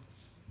Ambipom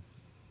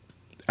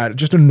at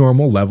just a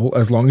normal level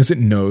as long as it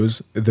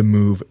knows the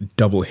move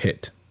Double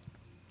Hit.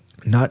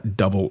 Not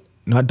double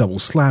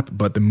slap,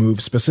 but the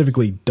move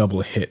specifically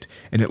Double Hit.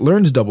 And it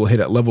learns Double Hit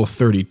at level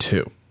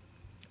 32.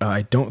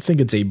 I don't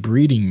think it's a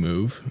breeding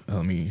move.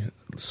 Let me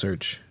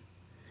search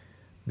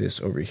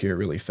this over here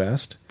really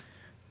fast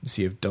and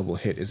see if Double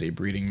Hit is a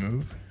breeding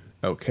move.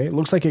 Okay, it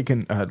looks like it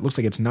can. Looks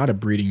like it's not a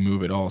breeding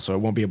move at all, so I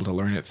won't be able to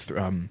learn it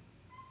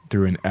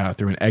through an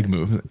egg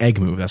move. Egg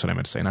move. That's what I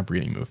meant to say, not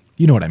breeding move.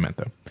 You know what I meant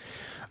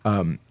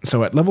though.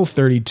 So at level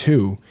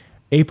 32,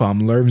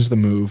 Aipom learns the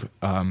move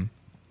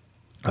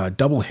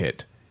Double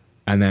Hit,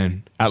 and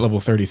then at level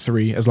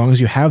 33, as long as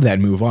you have that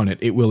move on it,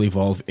 it will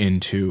evolve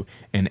into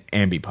an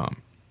Ambipom.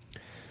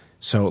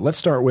 So let's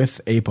start with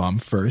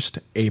Aipom first.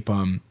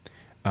 Aipom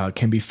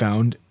cannot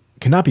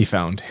be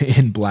found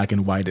in Black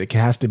and White. It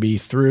has to be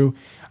through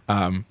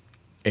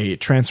a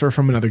transfer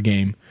from another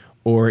game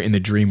or in the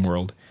Dream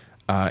World.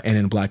 And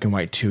in Black and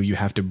White 2, you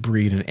have to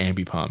breed an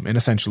Ambipom. And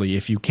essentially,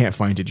 if you can't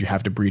find it, you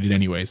have to breed it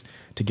anyways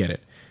to get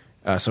it.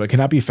 So it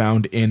cannot be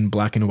found in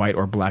Black and White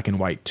or Black and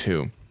White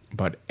 2.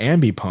 But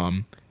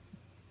Ambipom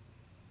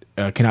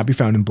cannot be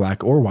found in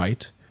Black or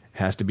White. It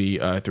has to be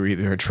through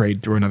either a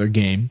trade through another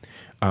game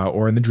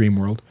or in the Dream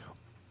World.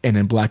 And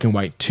in Black and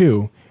White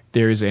 2,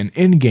 there's an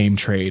in-game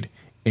trade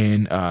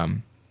in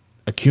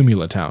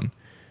Accumula Town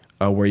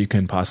where you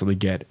can possibly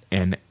get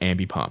an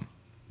Ambipom.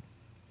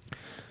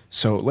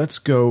 So let's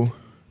go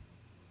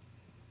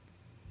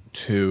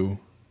to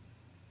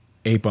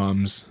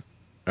Aipom's,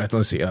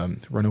 let's see,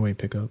 Runaway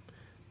Pickup,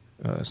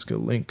 Skill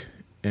Link,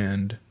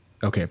 and,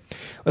 okay.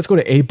 Let's go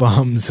to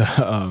Aipom's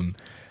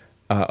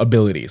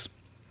abilities.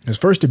 His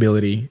first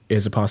ability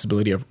is a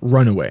possibility of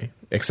Runaway.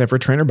 Except for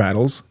trainer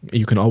battles,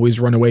 you can always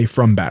run away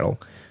from battle.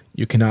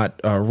 You cannot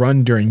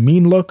run during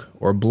Mean Look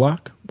or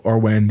Block, or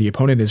when the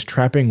opponent is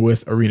trapping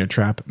with Arena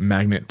Trap,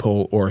 Magnet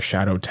Pull, or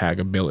Shadow Tag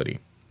ability.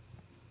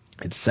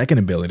 Its second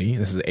ability,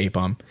 this is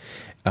Aipom,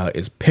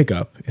 is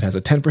Pickup. It has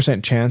a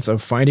 10% chance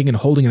of finding and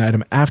holding an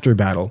item after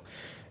battle.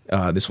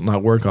 This will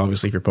not work,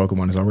 obviously, if your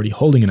Pokemon is already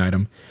holding an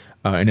item.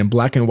 And in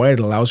Black and White, it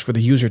allows for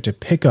the user to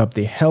pick up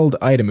the held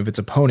item of its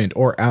opponent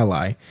or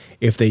ally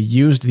if they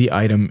used the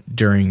item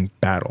during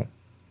battle,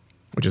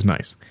 which is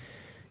nice.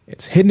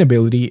 Its hidden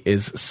ability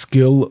is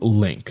Skill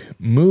Link.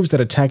 Moves that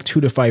attack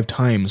 2 to 5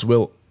 times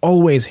will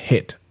always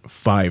hit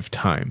 5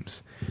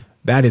 times.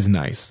 That is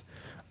nice.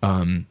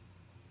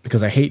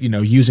 Because I hate,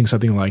 using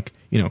something like,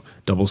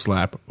 Double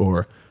Slap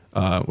or,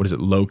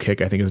 Low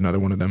Kick, I think is another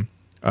one of them.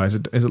 Is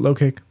it Low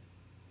Kick?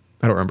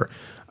 I don't remember.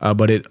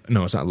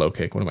 No, it's not Low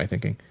Kick. What am I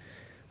thinking?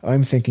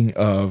 I'm thinking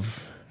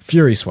of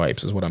Fury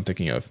Swipes is what I'm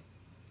thinking of.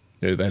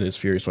 That is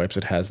Fury Swipes.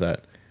 It has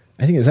that.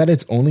 I think, is that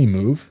its only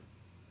move?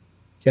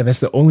 Yeah, that's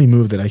the only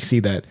move that I see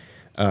that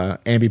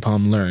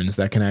Ambipom learns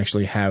that can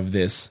actually have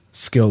this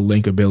Skill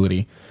Link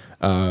ability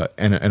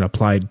and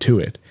applied to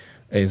it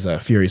is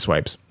Fury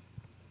Swipes.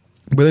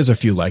 But there's a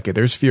few like it.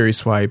 There's Fury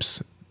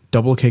Swipes,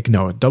 Double Kick.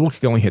 No, Double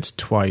Kick only hits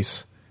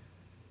twice.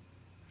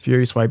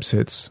 Fury Swipes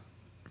hits.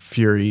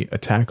 Fury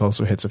Attack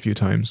also hits a few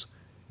times.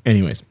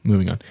 Anyways,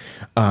 moving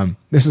on.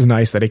 This is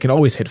nice that it can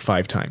always hit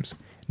 5 times.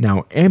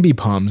 Now,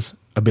 Ambipom's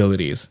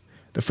abilities.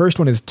 The first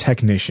one is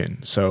Technician.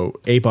 So,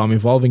 Aipom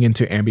evolving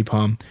into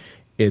Ambipom,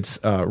 its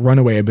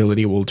Runaway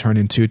ability will turn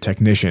into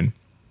Technician.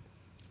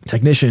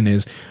 Technician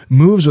is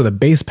moves with a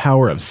base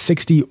power of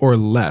 60 or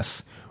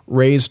less,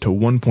 raised to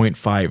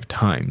 1.5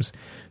 times.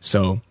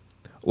 So,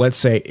 let's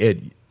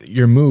say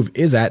your move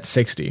is at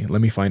 60.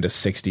 Let me find a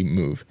 60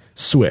 move.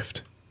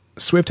 Swift.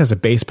 Swift has a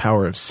base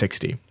power of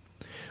 60.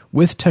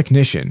 With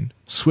Technician,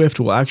 Swift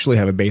will actually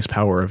have a base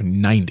power of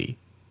 90,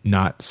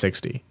 not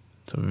 60.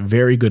 It's a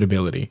very good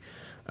ability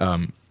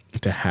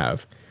to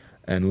have.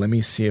 And let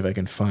me see if I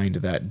can find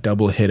that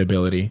Double Hit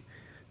ability.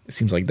 It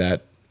seems like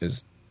that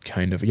is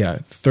kind of,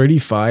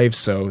 35.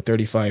 So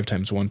 35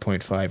 times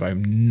 1.5.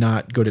 I'm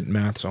not good at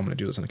math, so I'm going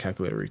to do this on a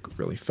calculator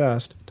really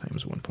fast.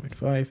 Times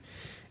 1.5. It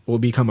will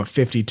become a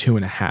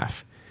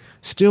 52.5.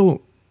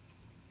 Still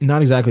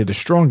not exactly the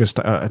strongest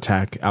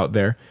attack out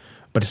there,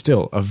 but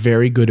still a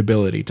very good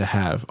ability to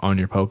have on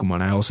your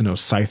Pokemon. I also know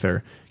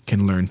Scyther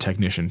can learn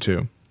Technician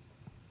too.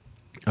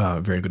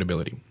 Very good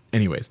ability.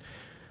 Anyways,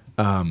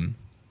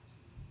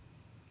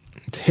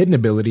 its hidden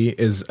ability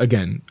is,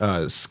 again,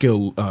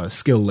 Skill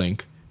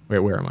Link.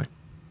 Where am I?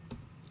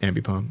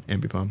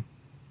 Ambipom.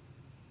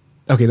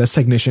 Okay, that's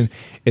Technician.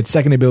 Its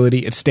second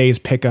ability, it stays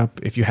Pickup.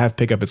 If you have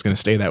Pickup, it's going to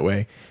stay that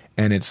way.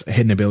 And its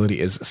hidden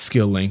ability is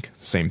Skill Link.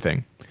 Same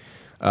thing.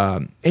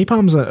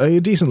 Aipom's a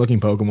decent-looking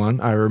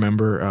Pokemon. I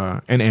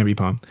remember, and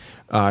Ambipom.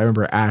 I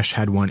remember Ash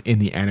had one in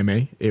the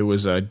anime. It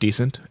was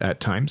decent at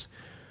times.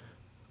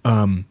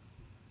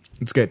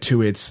 Let's get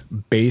to its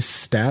base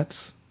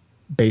stats.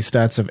 Base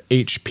stats of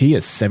HP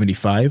is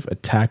 75,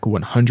 attack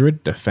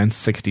 100, defense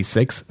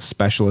 66,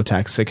 special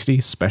attack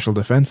 60, special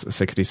defense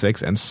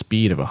 66, and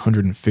speed of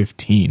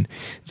 115.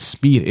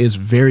 Speed is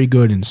very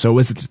good, and so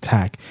is its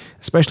attack,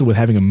 especially with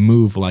having a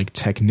move like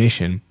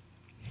Technician.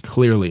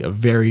 Clearly a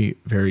very,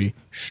 very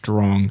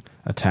strong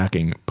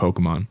attacking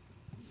Pokemon.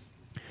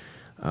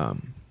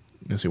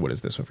 Let's see, what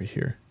is this over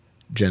here?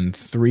 Gen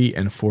 3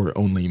 and 4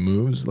 only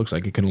moves. Looks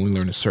like it can only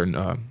learn a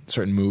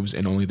certain moves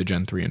in only the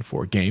Gen 3 and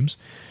 4 games.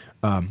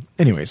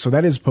 Anyway, so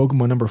that is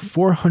Pokemon number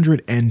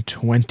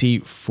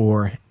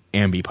 424,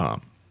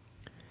 Ambipom.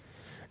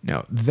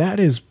 Now, that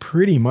is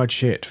pretty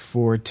much it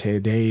for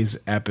today's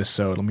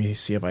episode. Let me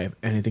see if I have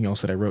anything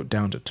else that I wrote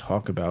down to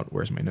talk about.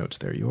 Where's my notes?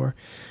 There you are.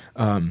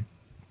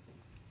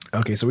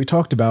 Okay, so we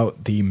talked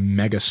about the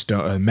Mega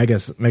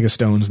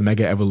Stones, the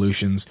Mega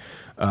Evolutions,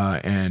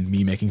 and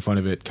me making fun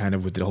of it kind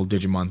of with the whole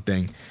Digimon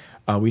thing.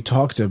 We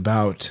talked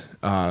about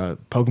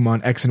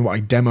Pokemon X and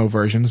Y demo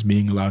versions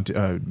being allowed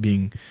to,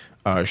 being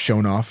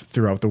shown off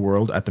throughout the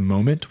world at the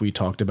moment. We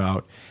talked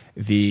about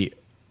the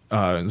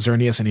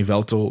Xerneas and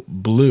Yveltal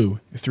Blue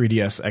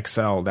 3DS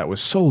XL that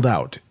was sold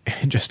out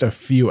in just a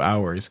few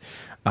hours.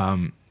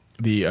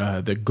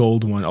 The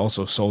gold one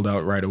also sold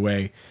out right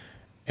away.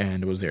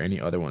 And was there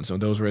any other one? So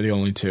those were the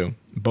only two.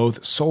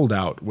 Both sold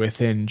out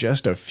within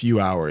just a few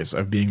hours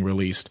of being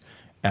released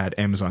at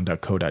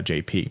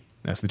Amazon.co.jp.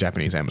 That's the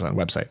Japanese Amazon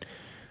website.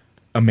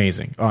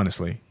 Amazing,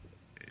 honestly.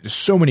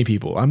 So many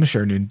people. I'm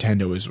sure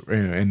Nintendo is,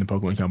 and the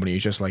Pokemon Company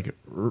is just like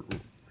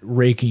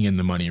raking in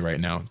the money right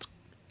now. It's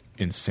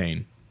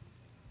insane.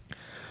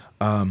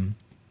 What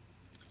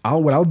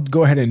I'll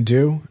go ahead and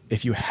do,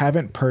 if you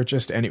haven't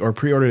purchased any or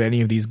pre-ordered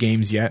any of these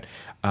games yet,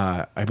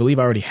 I believe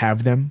I already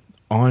have them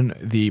on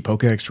the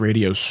Pokedex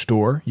Radio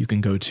store. You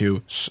can go to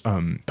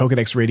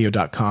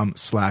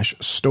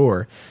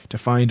PokedexRadio.com/store to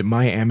find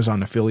my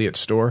Amazon affiliate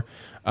store.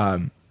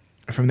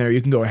 From there,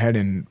 you can go ahead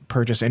and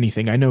purchase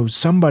anything. I know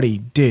somebody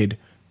did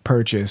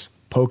purchase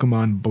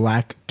Pokemon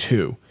Black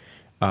 2,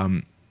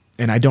 and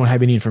I don't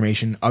have any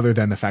information other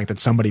than the fact that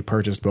somebody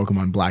purchased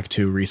Pokemon Black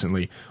 2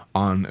 recently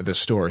on the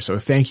store. So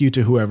thank you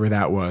to whoever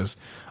that was.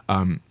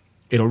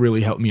 It'll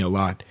really help me a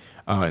lot.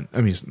 I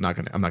mean, I'm not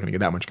gonna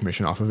get that much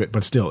commission off of it,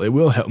 but still, it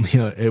will help me.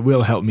 It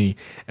will help me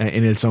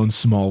in its own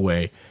small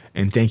way.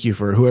 And thank you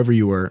for whoever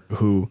you were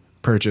who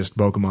purchased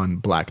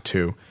Pokemon Black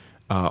 2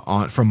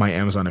 from my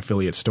Amazon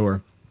affiliate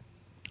store.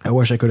 I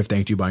wish I could have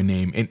thanked you by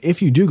name. And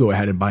if you do go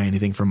ahead and buy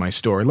anything from my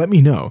store, let me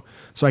know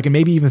so I can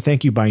maybe even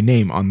thank you by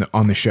name on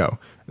the show.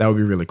 That would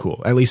be really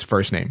cool. At least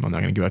first name. I'm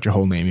not going to give out your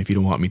whole name if you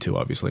don't want me to,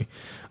 obviously.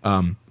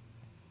 But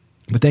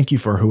thank you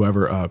for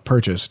whoever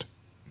purchased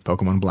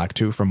Pokemon Black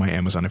 2 from my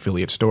Amazon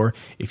affiliate store.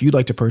 If you'd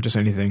like to purchase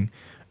anything,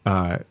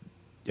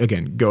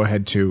 again, go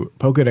ahead to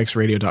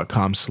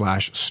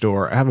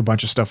PokedexRadio.com/store. I have a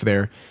bunch of stuff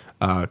there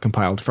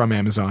compiled from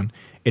Amazon.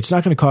 It's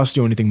not going to cost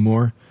you anything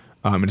more,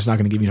 and it's not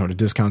going to give you sort of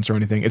discounts or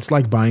anything. It's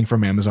like buying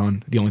from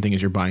Amazon. The only thing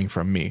is you're buying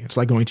from me. It's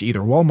like going to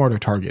either Walmart or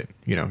Target.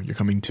 You're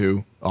coming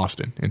to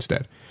Austin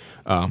instead.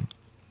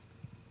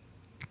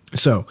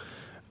 So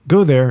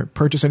go there,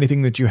 purchase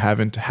anything that you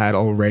haven't had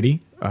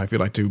already. If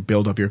you'd like to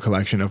build up your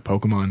collection of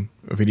Pokemon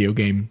video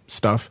game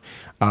stuff.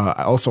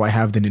 Also, I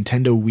have the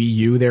Nintendo Wii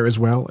U there as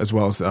well as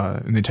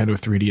Nintendo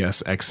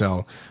 3DS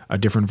XL,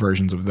 different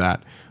versions of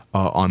that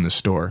on the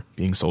store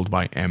being sold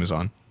by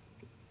Amazon.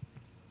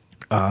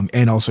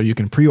 And also you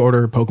can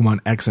pre-order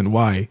Pokemon X and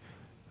Y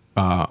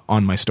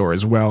on my store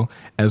as well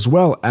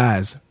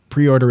as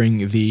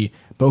pre-ordering the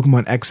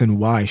Pokemon X and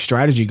Y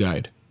strategy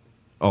guide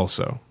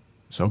also.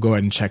 So go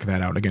ahead and check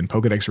that out. Again,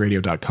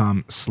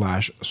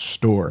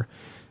 PokedexRadio.com/store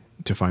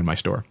to find my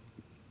store.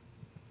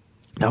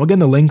 Now, again,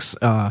 the links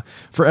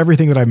for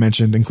everything that I've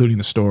mentioned, including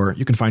the store,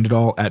 you can find it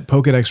all at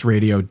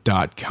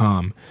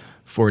PokedexRadio.com.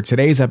 For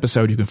today's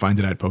episode, you can find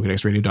it at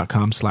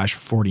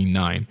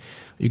PokedexRadio.com/49.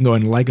 You can go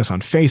and like us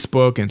on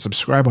Facebook and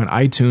subscribe on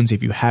iTunes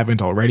if you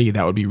haven't already.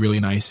 That would be really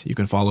nice. You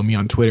can follow me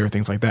on Twitter,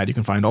 things like that. You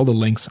can find all the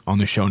links on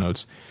the show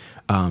notes.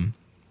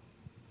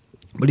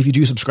 But if you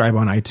do subscribe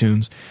on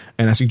iTunes,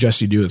 and I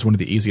suggest you do, it's one of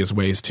the easiest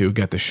ways to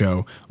get the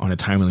show on a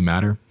timely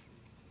manner.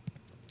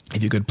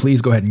 If you could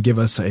please go ahead and give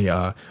us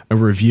a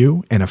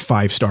review and a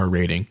 5-star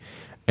rating.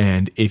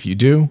 And if you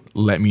do,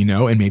 let me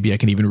know, and maybe I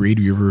can even read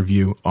your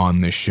review on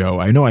this show.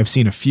 I know I've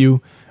seen a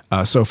few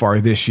so far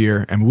this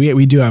year, and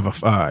we do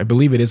have I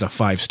believe it is a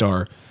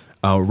 5-star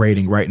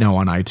rating right now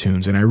on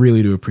iTunes, and I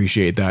really do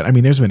appreciate that. I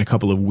mean, there's been a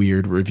couple of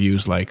weird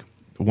reviews, like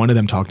one of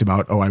them talked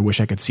about, I wish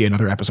I could see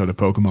another episode of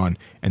Pokemon,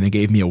 and they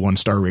gave me a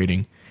 1-star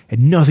rating. It had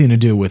nothing to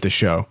do with the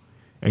show.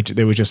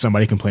 There was just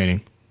somebody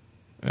complaining.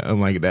 I'm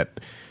like, that.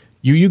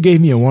 You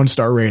gave me a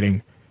 1-star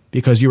rating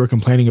because you were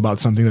complaining about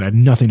something that had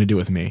nothing to do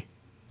with me.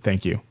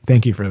 Thank you.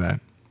 Thank you for that.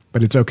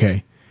 But it's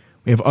okay.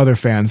 We have other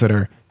fans that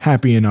are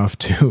happy enough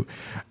to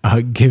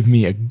give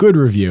me a good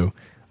review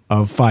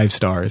of 5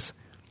 stars.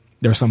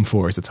 There are some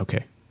 4s, it's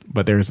okay.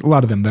 But there's a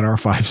lot of them that are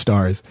 5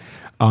 stars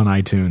on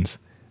iTunes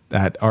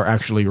that are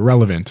actually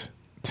relevant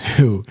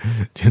to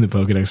the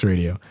Pokedex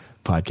Radio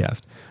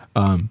podcast.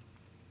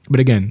 But But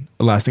again,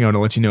 the last thing I want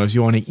to let you know is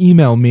you want to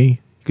email me,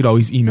 you could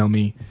always email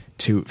me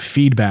to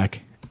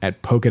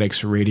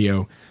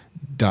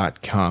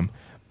feedback@pokedexradio.com.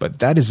 But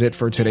that is it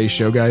for today's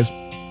show, guys.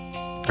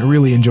 I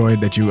really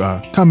enjoyed that you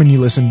come and you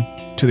listen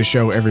to the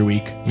show every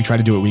week. We try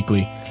to do it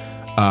weekly.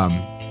 But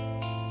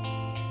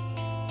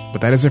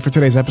that is it for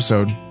today's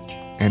episode,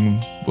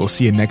 and we'll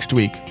see you next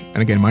week. And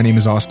again, my name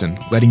is Austin,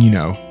 letting you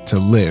know to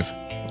live,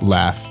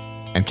 laugh,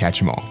 and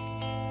catch 'em all.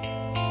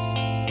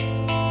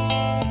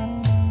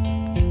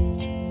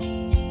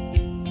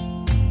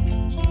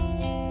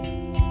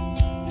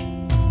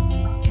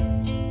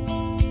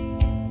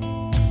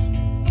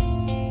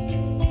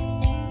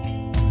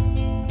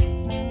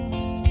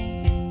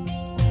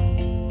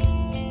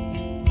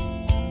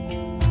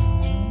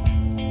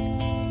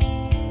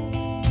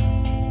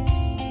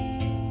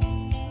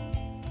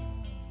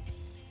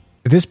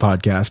 This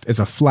podcast is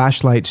a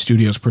Flashlight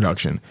Studios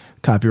production.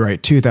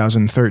 Copyright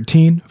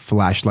 2013,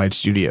 Flashlight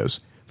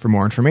Studios. For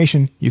more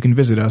information, you can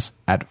visit us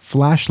at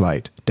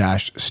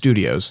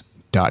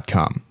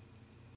flashlight-studios.com.